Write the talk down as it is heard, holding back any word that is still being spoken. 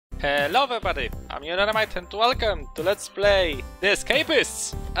Hello everybody, I'm Neodyinamite and welcome to Let's Play the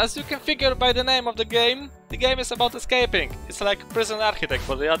Escapists! As you can figure by the name of the game is about escaping. It's like Prison Architect,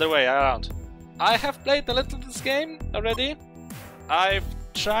 but the other way around. I have played a little this game already. I've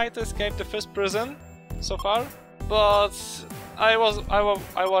tried to escape the first prison so far, but I wasn't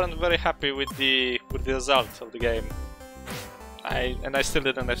very happy with the result of the game. I still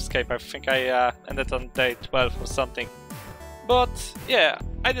didn't escape. I think I ended on day 12 or something. But yeah,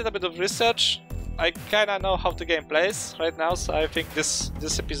 I did a bit of research. I kinda know how the game plays right now, so I think this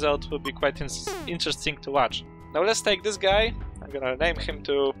episode will be quite interesting to watch. Now let's take this guy. I'm gonna name him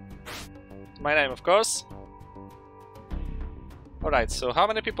to my name, of course. Alright, so how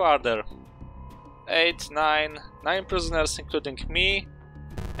many people are there? 9 prisoners, including me,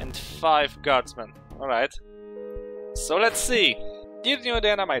 and 5 guardsmen. Alright. So let's see. Dear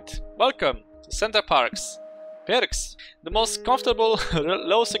Neodyinamite, welcome to Center Parks. Perks, the most comfortable,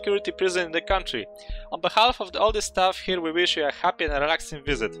 low-security prison in the country. On behalf of all the staff here, we wish you a happy and relaxing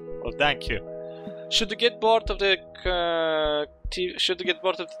visit. Well, thank you. Should you get bored of the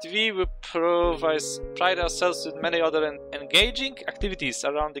TV, we pride ourselves with many other engaging activities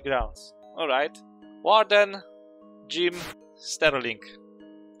around the grounds. All right, Warden, Jim, Sterling.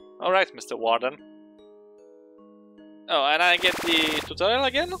 All right, Mr. Warden. Oh, and I get the tutorial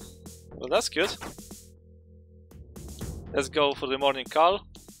again. Well, that's good. Let's go for the morning call.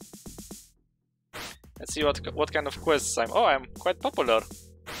 Let's see what kind of quests I'm. Oh, I'm quite popular.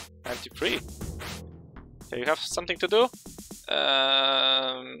 93. Okay, you have something to do?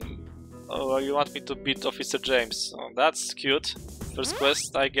 Oh, you want me to beat Officer James? Oh, that's cute. First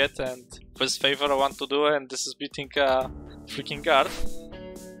quest I get and first favor I want to do, and this is beating a freaking guard.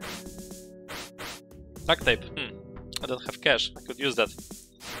 Duct tape. I don't have cash. I could use that.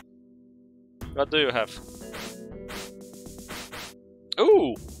 What do you have?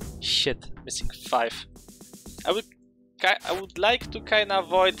 Ooh! Shit, missing 5. I would like to kinda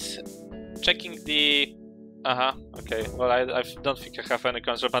avoid checking the... okay. Well, I don't think I have any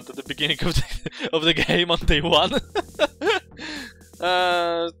contraband at the beginning of the game on day 1.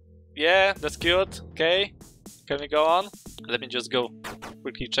 Yeah, that's good. Okay. Can we go on? Let me just go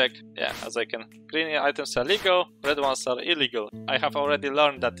quickly check. Yeah, as I can. Green items are legal, red ones are illegal. I have already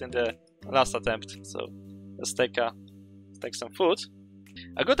learned that in the last attempt, so let's take some food.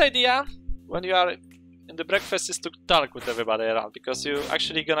 A good idea when you are in the breakfast is to talk with everybody around, because you're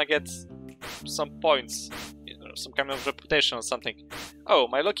actually gonna get some points, you know, some kind of reputation or something. Oh,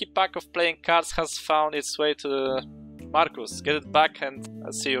 my lucky pack of playing cards has found its way to Marcus. Get it back and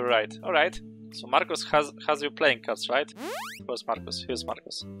I'll see you right. Alright, so Marcus has your playing cards, right? Where's Marcus? Here's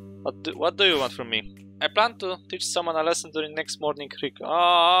Marcus. What do you want from me? I plan to teach someone a lesson during next morning recall.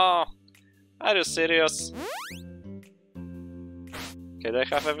 Oh, are you serious? Okay,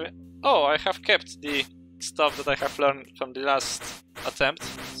 I have oh, I have kept the stuff that I have learned from the last attempt,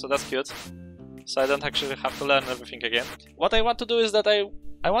 so that's good. So I don't actually have to learn everything again. What I want to do is that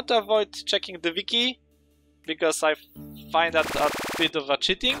I want to avoid checking the wiki, because I find that a bit of a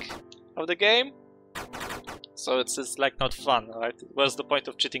cheating of the game. So it's like not fun, right? What's the point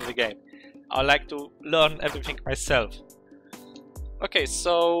of cheating the game? I like to learn everything myself. Okay,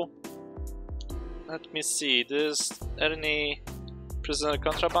 so let me see. There's any prisoner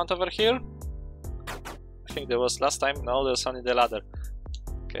contraband over here? I think there was last time. No, there's only the ladder.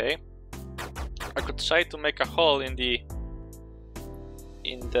 Okay. I could try to make a hole in the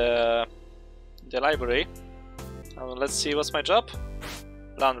library. Let's see, what's my job?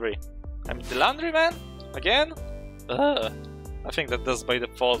 Laundry. I'm the laundry man again. I think that's by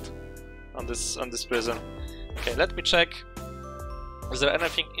default on this prison. Okay, let me check. Is there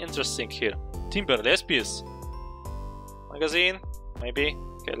anything interesting here? Timber, Escapist. Magazine. Maybe.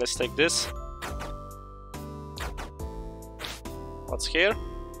 Okay, let's take this. What's here?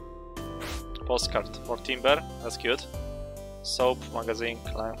 Postcard for timber. That's good. Soap, magazine,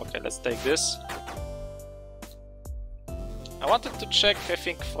 climb. Okay, let's take this. I wanted to check, I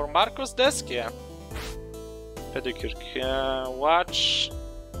think, for Marco's desk. Yeah. Pedicure. Watch.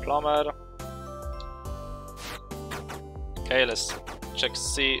 Plumber. Okay, let's check.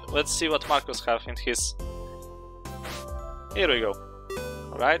 Let's see what Marcos have in his. Here we go.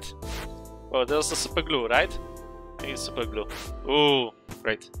 Alright. Oh, there's a super glue, right? I need super glue. Ooh,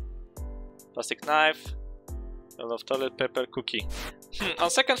 great. Plastic knife. A lot of toilet paper, cookie. On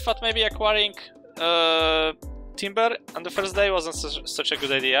second thought, maybe acquiring timber on the first day wasn't such a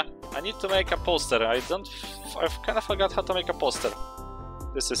good idea. I need to make a poster. I've kind of forgot how to make a poster.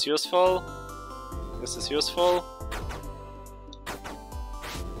 This is useful. This is useful.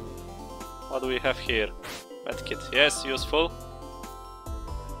 What do we have here? Medkit. Yes, useful.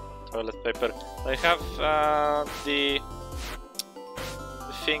 toilet paper. I have the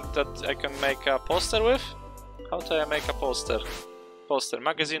thing that I can make a poster with. How do I make a poster? Poster,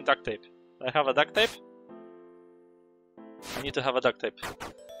 magazine, duct tape. I have a duct tape. I need to have a duct tape.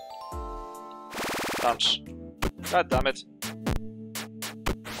 Punch. God damn it.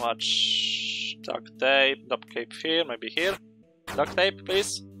 Watch. Duct tape here, maybe here. Duct tape,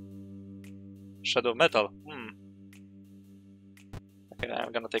 please. Shadow metal. Okay,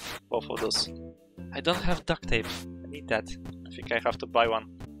 I'm gonna take both of those. I don't have duct tape. I need that. I think I have to buy one.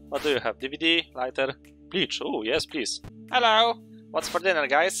 What do you have? DVD, lighter, bleach. Oh, yes, please. Hello! What's for dinner,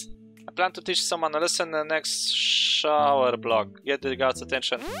 guys? I plan to teach someone a lesson in the next shower block. Get the guard's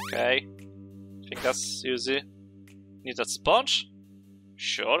attention. Okay. I think that's easy. Need that sponge?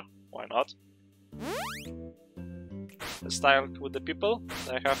 Sure, why not? The style with the people.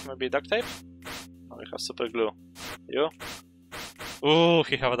 I have maybe duct tape. Oh, I have super glue. You? Oh,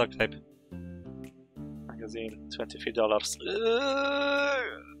 he have a duct tape. Magazine, $23.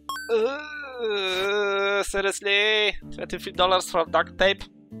 Seriously? $23 for duct tape?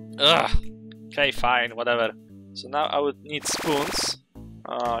 Ugh. Okay, fine, whatever. So now I would need spoons.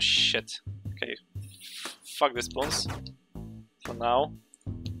 Oh shit. Okay. Fuck the spoons. For now.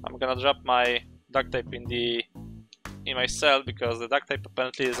 I'm gonna drop my duct tape in my cell because the duct tape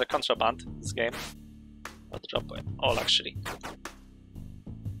apparently is a contraband in this game. I'll drop it all actually.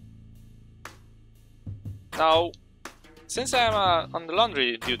 Now, since I'm on the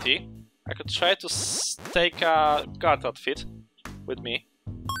laundry duty, I could try to take a guard outfit with me,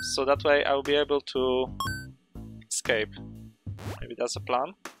 so that way I'll be able to escape. Maybe that's a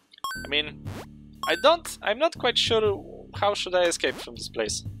plan. I mean, I'm not quite sure how should I escape from this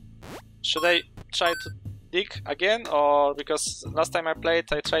place. Should I try to dig again, or because last time I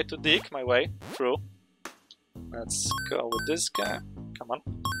played I tried to dig my way through. Let's go with this guy. Come on.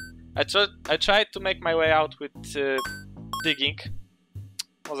 I tried to make my way out with digging.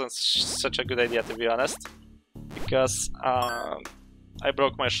 Wasn't such a good idea, to be honest, because I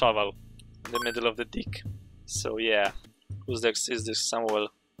broke my shovel in the middle of the dig. So yeah, who's next? Is this Samuel?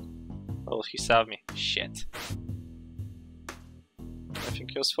 Oh, he saved me. Shit. Anything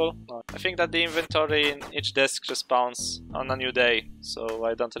useful? No. I think that the inventory in each desk respawns on a new day, so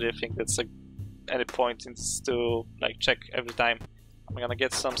I don't really think that's any point in this to like check every time. I'm gonna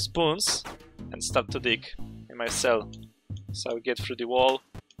get some spoons and start to dig in my cell. So I will get through the wall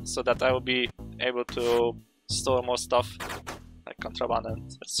so that I will be able to store more stuff like contraband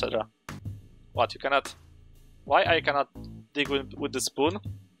and etc. What, you cannot? Why I cannot dig with the spoon?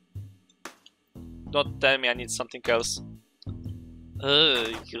 Don't tell me I need something else.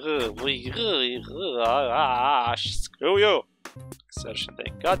 Screw you! Exertion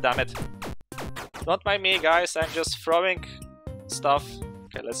thing. God damn it. Don't mind me, guys, I'm just throwing stuff.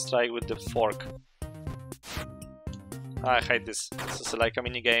 Okay, let's try with the fork. I hate this. This is like a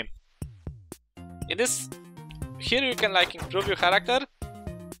mini game. In this, here you can like improve your character,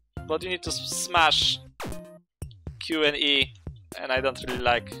 but you need to smash Q and E, and I don't really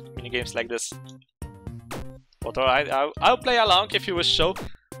like mini games like this. But alright, I'll play along if you wish so.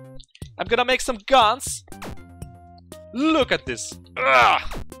 I'm gonna make some guns. Look at this.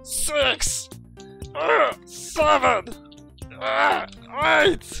 6, 7,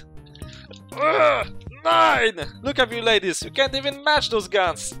 8, 9! Look at you ladies, you can't even match those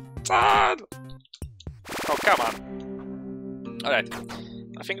guns! 10! Oh, come on. Alright.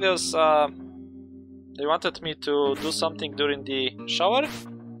 I think there's they wanted me to do something during the shower?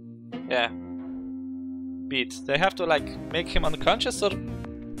 Yeah. Beat. They have to like make him unconscious, or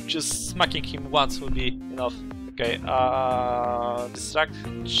just smacking him once will be enough? Okay, distract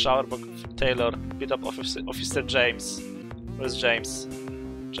shower book from Taylor, beat up Officer James. Where's James?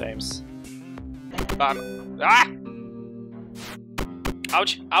 James. Bam. Ah!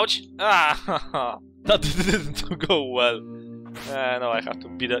 Ouch! Ouch! Ah! That didn't go well. No, I have to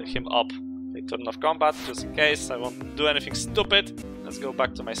beat him up. Okay, turn off combat, just in case I won't do anything stupid. Let's go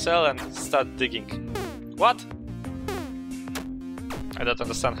back to my cell and start digging. What? I don't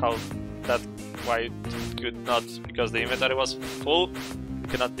understand how that... Why you could not... Because the inventory was full, you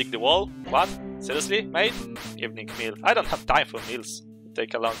cannot dig the wall? What? Seriously, mate? Evening meal. I don't have time for meals. It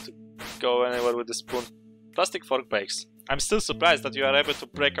take long to go anywhere with the spoon. Plastic fork breaks. I'm still surprised that you are able to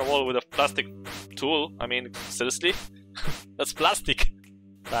break a wall with a plastic tool. I mean, seriously? That's plastic.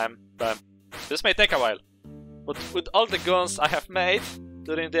 Bam, bam. This may take a while. But with all the guns I have made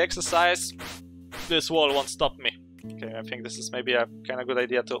during the exercise, this wall won't stop me. Okay, I think this is maybe a kind of good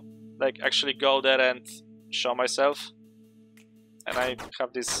idea to like actually go there and show myself. And I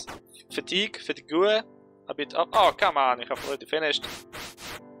have this fatigue a bit up. Oh, come on, you have already finished.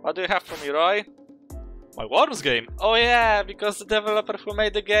 What do you have for me, Roy? My worms game. Oh yeah, because the developer who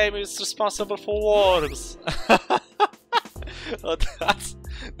made the game is responsible for worms. Oh,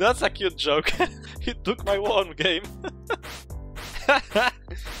 that's a cute joke. He took my worm game.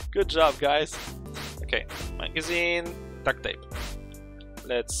 Good job, guys. Okay, magazine, duct tape.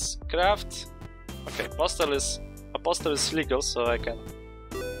 Let's craft. Okay, a poster is legal, so I can.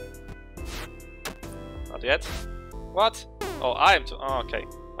 Not yet. What? Oh, oh, okay,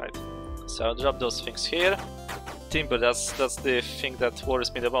 right. So I'll drop those things here. Timber, that's the thing that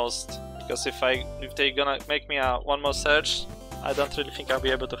worries me the most. Because if they're gonna make me one more search, I don't really think I'll be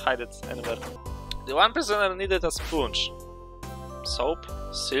able to hide it anywhere. The one prisoner needed a sponge. Soap,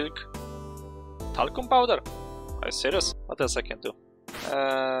 silk, talcum powder. Are you serious? What else I can do?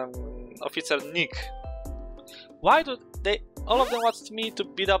 Officer Nick. Why do they all of them want me to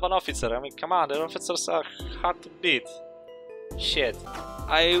beat up an officer? I mean, come on, the officers are hard to beat. Shit.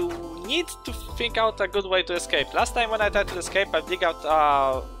 I need to think out a good way to escape. Last time when I tried to escape, I dig out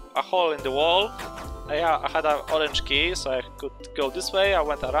a hole in the wall. I had an orange key, so I could go this way. I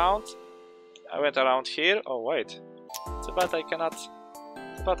went around here. Oh wait, too bad I cannot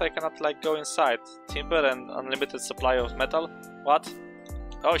like go inside. Timber and unlimited supply of metal. What?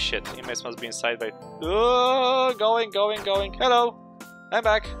 Oh shit, inmates must be inside, right? Oh, going. Hello! I'm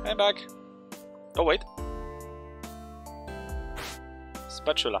back. Oh wait.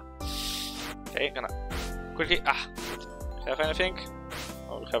 Spatula. Okay, gonna quickly. Have anything?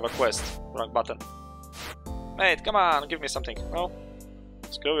 Oh, have a quest. Wrong button. Mate, come on, give me something. No?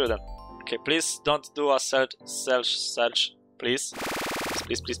 Screw you then. Okay, please don't do a search. Please.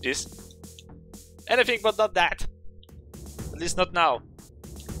 Please. Anything but not that. At least not now.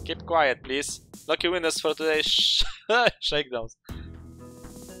 Keep quiet, please. Lucky winners for today's shakedowns.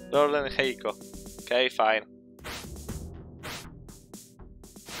 Berlin and Heiko. Okay, fine.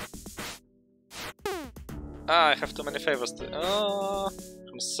 I have too many favors to...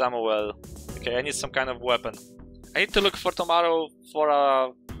 from Samuel. Okay, I need some kind of weapon. I need to look for tomorrow for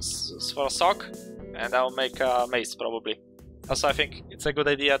a sock, and I'll make a mace probably. Also, I think it's a good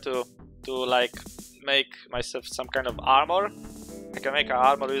idea to like make myself some kind of armor. I can make an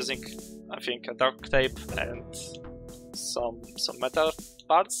armor using, I think, a duct tape and some metal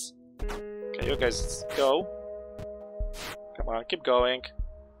parts. Okay, you guys go. Come on, keep going.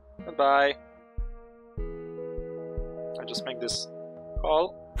 Goodbye. I just make this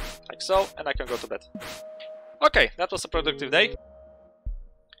call, like so, and I can go to bed. Okay, that was a productive day.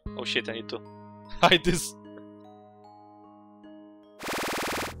 Oh shit, I need to hide this.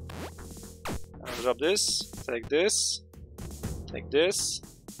 I'll drop this, take this.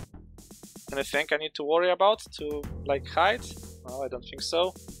 Anything I need to worry about to, like, hide? No, I don't think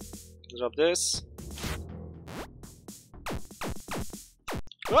so. Drop this.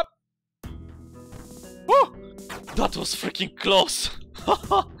 Whoop! Woo! That was freaking close!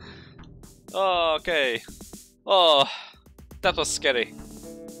 Oh, okay. Oh, that was scary.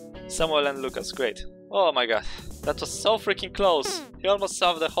 Samuel and Lucas, great. Oh my god, that was so freaking close. He almost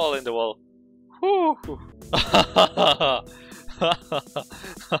solved the hole in the wall. Whew.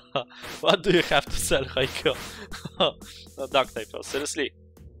 What do you have to sell, Heiko? No duct tape, oh, seriously.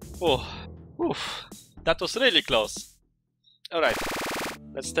 Oh, oof. That was really close. Alright,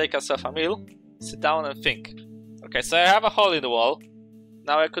 let's take ourselves a meal, sit down and think. Okay, so I have a hole in the wall.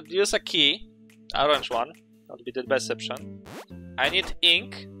 Now I could use a key, orange one, that would be the best option. I need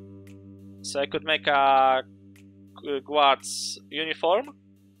ink, so I could make a guard's uniform.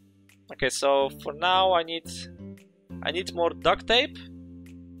 Okay, so for now I need more duct tape.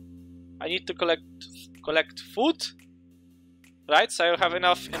 I need to collect food, right? So I have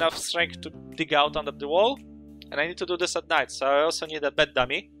enough strength to dig out under the wall, and I need to do this at night. So I also need a bed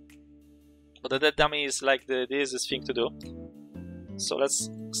dummy, but the bed dummy is like the easiest thing to do. So let's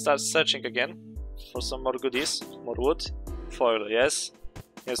start searching again for some more goodies, more wood, foil. Yes,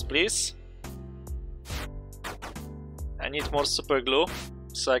 please. I need more super glue,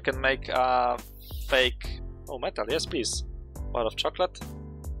 so I can make a fake... Oh, metal, yes please. Bar of chocolate.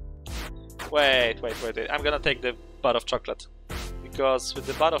 Wait. I'm gonna take the bar of chocolate. Because with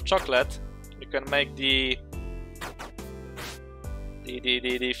the bar of chocolate, you can make the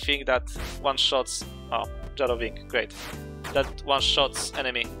thing that one-shots... Oh, jar of ink, great. That one-shots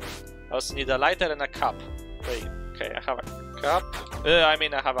enemy. I also need a lighter and a cup. Wait, okay, I have a cup.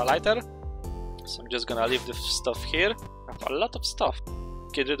 I have a lighter. So I'm just gonna leave the stuff here. I have a lot of stuff.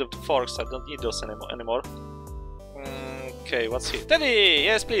 Get rid of the forks, I don't need those anymore. Okay, what's here? Teddy!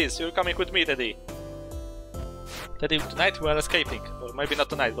 Yes, please, you're coming with me, Teddy. Teddy, tonight we are escaping. Or maybe not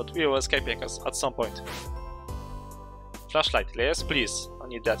tonight, but we are escaping at some point. Flashlight, yes, please. I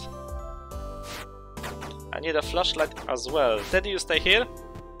need that. I need a flashlight as well. Teddy, you stay here.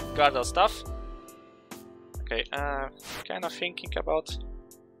 Guard our stuff. Okay, kind of thinking about...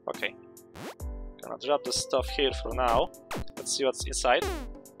 Okay. Gonna drop the stuff here for now. Let's see what's inside.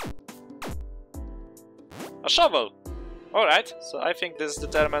 A shovel! Alright, so I think this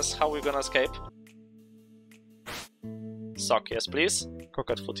determines how we're gonna escape. Sock, yes please.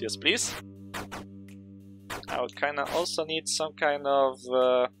 Coconut foot, yes please. I would kinda also need some kind of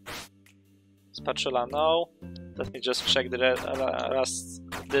spatula, no. Let me just check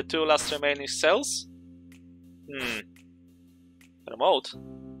the two last remaining cells. Remote?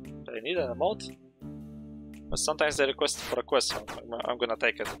 Do I need a remote? But sometimes they request for a quest, so I'm gonna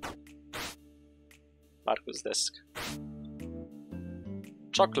take it. Marcus desk.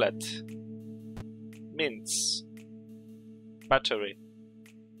 Chocolate. Mints. Battery.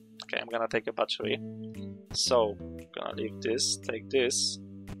 Okay, I'm gonna take a battery. So, I'm gonna leave this, take this.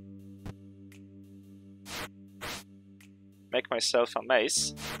 Make myself a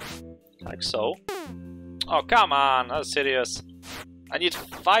mace. Like so. Oh, come on! That's serious. I need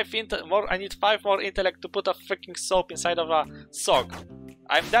 5 more intellect to put a freaking soap inside of a sock.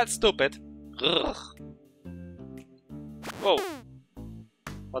 I'm that stupid. Ugh. Whoa.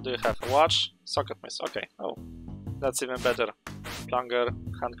 What do you have? A watch? Socket mace. Okay. Oh. That's even better. Plunger,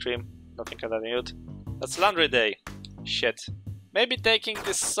 hand cream. Nothing I need. That's laundry day. Shit. Maybe taking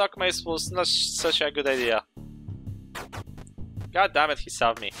this sock mace was not such a good idea. God damn it, he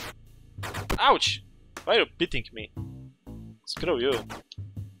saved me. Ouch! Why are you beating me? Screw you.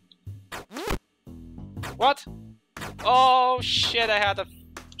 What? Oh shit, I had a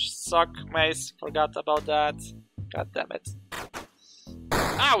sock mace. Forgot about that. God damn it.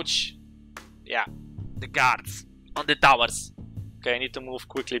 Ouch! Yeah, the guards on the towers. Okay, I need to move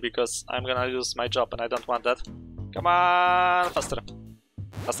quickly because I'm gonna lose my job and I don't want that. Come on, faster.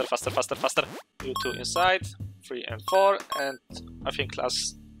 Faster, faster, faster, faster. You two inside. 3 and 4 and I think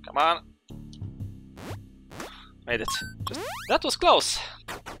last. Come on. Made it. That was close.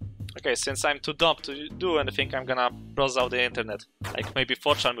 Okay, since I'm too dumb to do anything, I'm gonna browse out the internet. Like maybe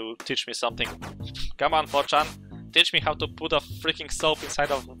 4chan will teach me something. Come on, 4chan. Teach me how to put a freaking soap inside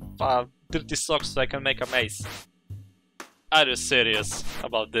of dirty socks so I can make a maze. Are you serious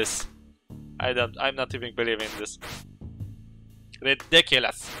about this? I'm not even believing this.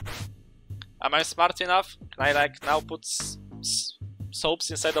 Ridiculous. Am I smart enough? Can I like now put soaps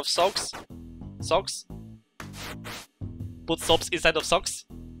inside of socks? Socks? Put soaps inside of socks?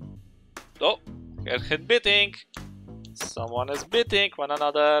 Oh, head beating. Someone is beating one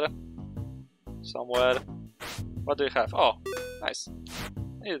another. Somewhere. What do you have? Oh, nice.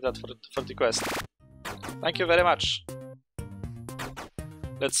 I need that for the quest. Thank you very much.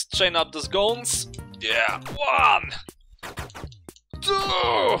 Let's train up those goons. Yeah, 1,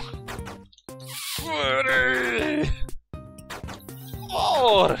 2, 3,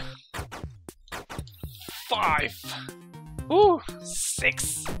 4, 5,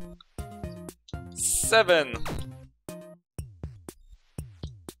 6, 7,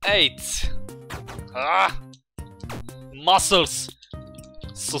 8. Ah, muscles,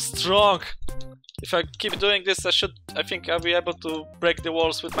 so strong. If I keep doing this, I think I'll be able to break the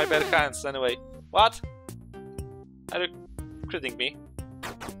walls with my bare hands anyway. What? Are you kidding me?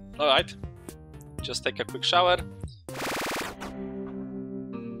 Alright. Just take a quick shower.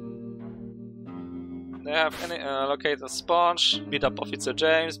 They have any locate a sponge, beat up Officer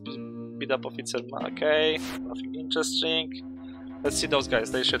James, beat up Officer okay, nothing interesting. Let's see those guys,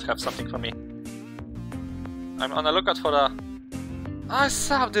 they should have something for me. I'm on the lookout for a... I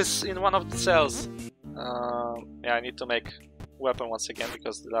saw this in one of the cells. Yeah, I need to make weapon once again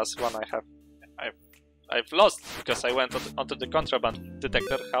because the last one I've lost because I went onto the contraband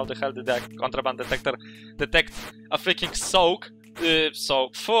detector. How the hell did that contraband detector detect a freaking soak? A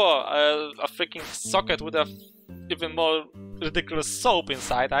freaking socket with a even more ridiculous soap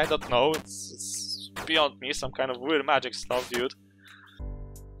inside. I don't know. It's beyond me. Some kind of weird magic stuff, dude.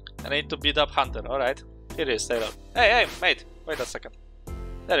 And I need to beat up Hunter. All right, here it is, Taylor. Hey, mate. Wait a second.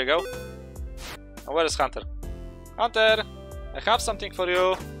 There you go. And where is Hunter? Hunter, I have something for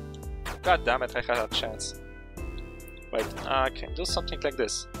you. God damn it, I had a chance. Wait, I can do something like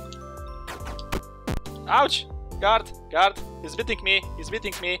this. Ouch! Guard! He's beating me!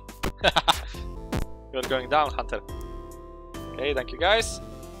 You're going down, Hunter. Okay, thank you guys.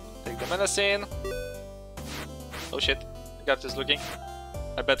 Take the medicine. Oh shit, the guard is looking.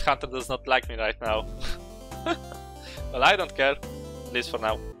 I bet Hunter does not like me right now. Well, I don't care. At least for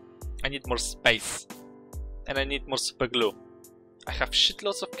now. I need more space. And I need more super glue. I have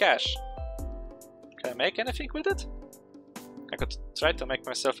shitloads of cash. Can I make anything with it? I could try to make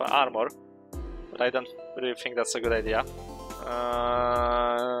myself an armor, but I don't really think that's a good idea.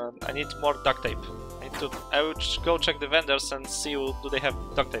 I need more duct tape. I will go check the vendors and see do they have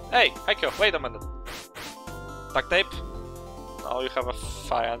duct tape. Hey, Heikyo, wait a minute. Duct tape? No, you have a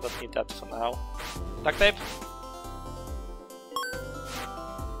fire. I don't need that for now. Duct tape?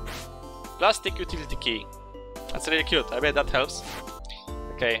 Plastic utility key. That's really cute. I bet that helps.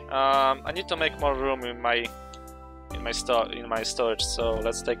 Okay, I need to make more room in my storage. So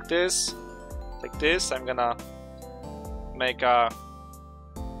let's take this. Take this. I'm gonna make a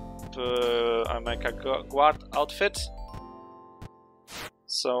guard outfit.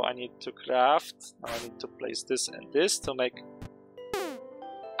 So I need to craft. Now I need to place this and this to make.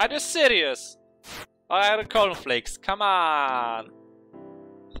 Are you serious? Or cornflakes? Come on!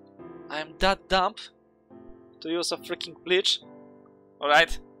 I'm that dumb to use a freaking bleach.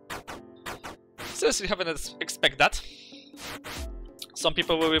 Alright. Seriously, haven't expect that. Some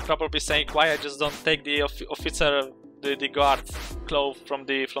people will probably be saying why I just don't take the officer, the guard clothes from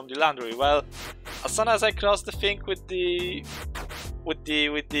the laundry. Well, as soon as I cross the thing with the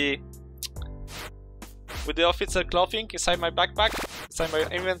officer clothing inside my backpack, inside my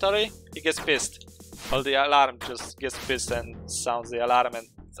inventory, he gets pissed. Well, the alarm just gets pissed and sounds the alarm, and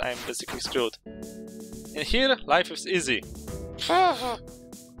I'm basically screwed. In here, life is easy.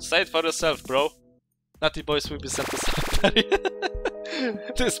 Say it for yourself, bro. Naughty boys will be sent to cemetery.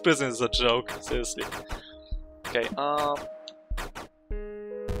 This prison is a joke, seriously. Okay,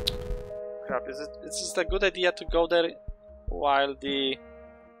 crap, is it a good idea to go there while there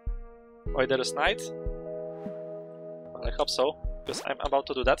is night? Well, I hope so, because I'm about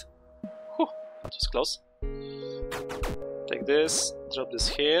to do that. Whew, that was close. Take this, drop this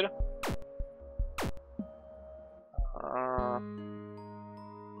here.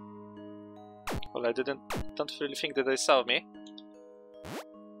 Well, I don't really think that they saw me.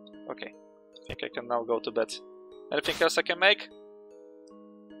 Okay, I think I can now go to bed. Anything else I can make?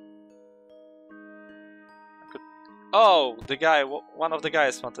 Oh, one of the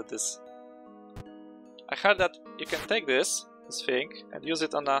guys wanted this. I heard that you can take this thing, and use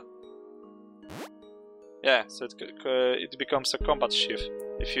it on a... Yeah, so it becomes a combat shift.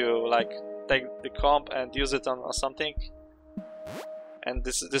 If you like take the comp and use it on something. And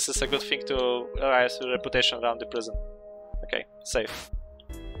this is a good thing to raise your reputation around the prison. Okay, safe.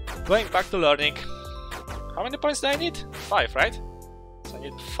 Going back to learning. How many points do I need? 5, right? So I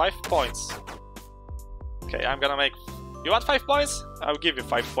need 5 points. Okay, I'm gonna make... You want 5 points? I'll give you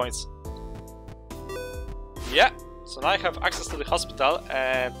 5 points. Yeah, so now I have access to the hospital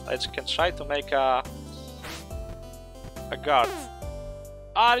and I can try to make a guard.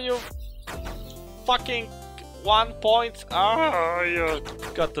 Are you fucking 1 point? Oh, you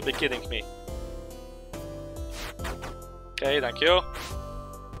got to be kidding me. Okay, thank you.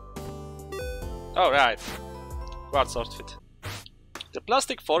 Alright. Guard's outfit. The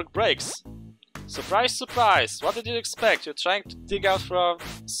plastic fork breaks. Surprise, surprise. What did you expect? You're trying to dig out through a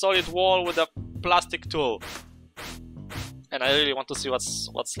solid wall with a plastic tool. And I really want to see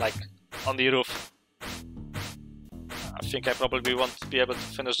what's like on the roof. I think I probably won't be able to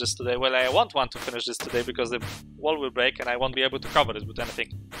finish this today. Well, I won't want to finish this today because the wall will break and I won't be able to cover it with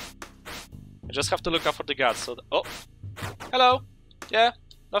anything. I just have to look out for the guards. So oh, hello. Yeah,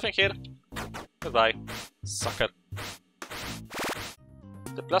 nothing here. Goodbye, sucker.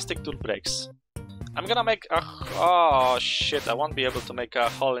 The plastic tool breaks. I'm gonna make a... Oh shit, I won't be able to make a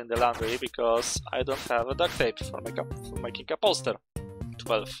hole in the laundry because I don't have a duct tape for making a poster.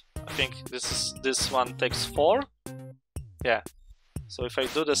 12. I think this one takes 4. Yeah. So if I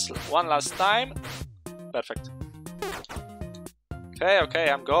do this one last time... Perfect. Okay,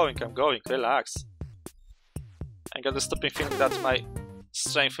 I'm going, relax. I got the stupid feeling that my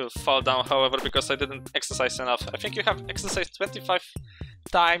strength will fall down, however, because I didn't exercise enough. I think you have exercised 25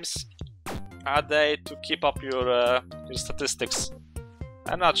 times a day to keep up your statistics.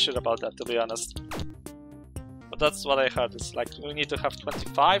 I'm not sure about that, to be honest. But that's what I heard. It's like we need to have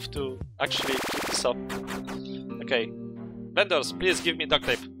 25 to actually keep this up. Okay. Vendors, please give me duct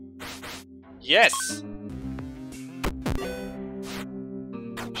tape. Yes!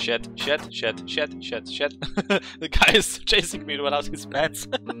 Shit. The guy is chasing me without his pants.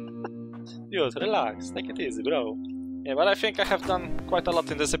 Dude, relax. Take it easy, bro. Yeah, but I think I have done quite a lot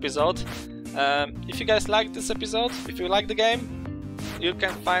in this episode. If you guys liked this episode, if you like the game, you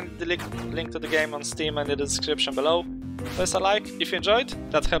can find the link to the game on Steam and in the description below. Press a like if you enjoyed,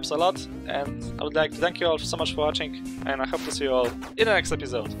 that helps a lot, and I would like to thank you all so much for watching, and I hope to see you all in the next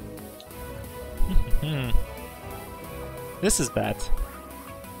episode. This is bad.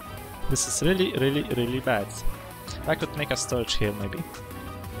 This is really bad. I could make a storage here, maybe.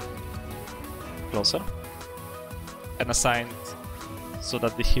 Closer. And assign so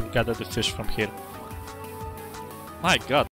that he will gather the fish from here. My god.